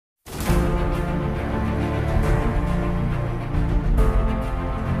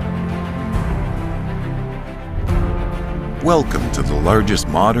Welcome to the largest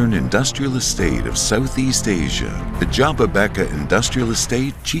modern industrial estate of Southeast Asia, the Jababeka Industrial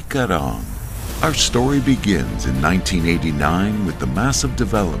Estate, Cikarang. Our story begins in 1989 with the massive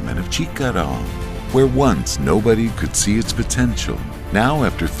development of Cikarang, where once nobody could see its potential. Now,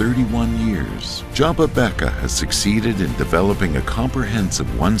 after 31 years, Jababeka has succeeded in developing a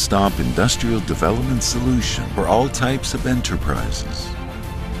comprehensive one-stop industrial development solution for all types of enterprises.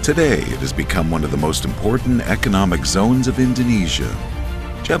 Today, it has become one of the most important economic zones of Indonesia.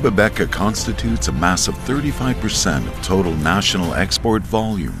 Jababeka constitutes a massive 35% of total national export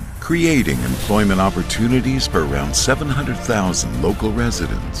volume, creating employment opportunities for around 700,000 local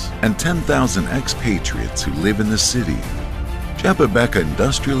residents and 10,000 expatriates who live in the city. Jababeka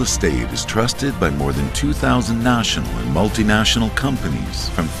Industrial Estate is trusted by more than 2,000 national and multinational companies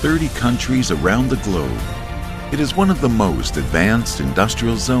from 30 countries around the globe. It is one of the most advanced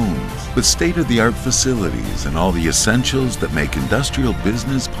industrial zones, with state-of-the-art facilities and all the essentials that make industrial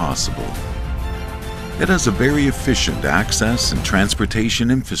business possible. It has a very efficient access and transportation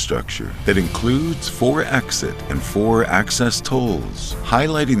infrastructure that includes 4 exit and 4 access tolls,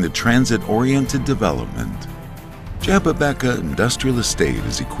 highlighting the transit-oriented development. Jababeka Industrial Estate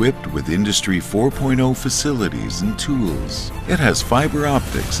is equipped with Industry 4.0 facilities and tools. It has fiber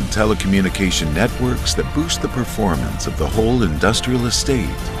optics and telecommunication networks that boost the performance of the whole industrial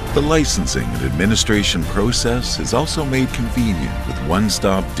estate. The licensing and administration process is also made convenient with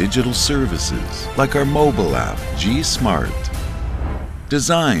one-stop digital services like our mobile app, G-Smart.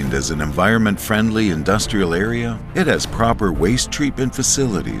 Designed as an environment-friendly industrial area, it has proper waste treatment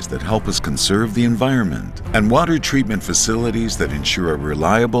facilities that help us conserve the environment, and water treatment facilities that ensure a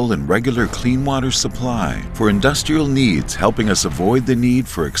reliable and regular clean water supply for industrial needs, helping us avoid the need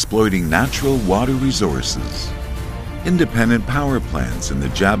for exploiting natural water resources. Independent power plants in the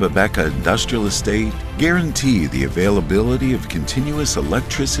Jababeka Industrial Estate guarantee the availability of continuous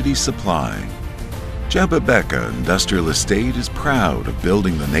electricity supply. Jababeka Industrial Estate is proud of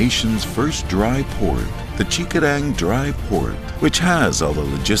building the nation's first dry port, the Cikarang Dry Port, which has all the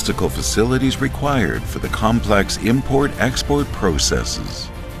logistical facilities required for the complex import-export processes.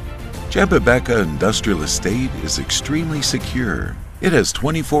 Jababeka Industrial Estate is extremely secure. It has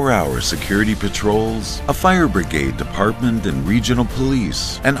 24-hour security patrols, a fire brigade department and regional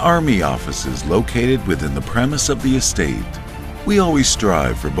police, and army offices located within the premise of the estate. We always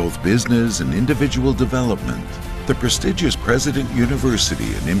strive for both business and individual development. The prestigious President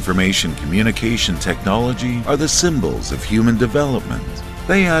University and Information Communication Technology are the symbols of human development.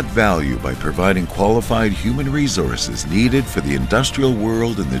 They add value by providing qualified human resources needed for the industrial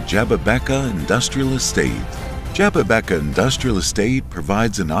world in the Jababeka Industrial Estate. Jababeka Industrial Estate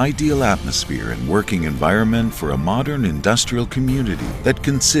provides an ideal atmosphere and working environment for a modern industrial community that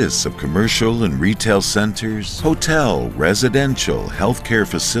consists of commercial and retail centers, hotel, residential, healthcare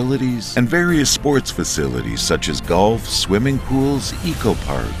facilities, and various sports facilities such as golf, swimming pools,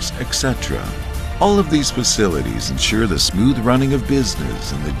 eco-parks, etc. All of these facilities ensure the smooth running of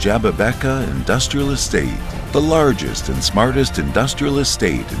business in the Jababeka Industrial Estate, the largest and smartest industrial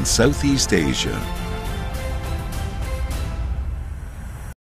estate in Southeast Asia.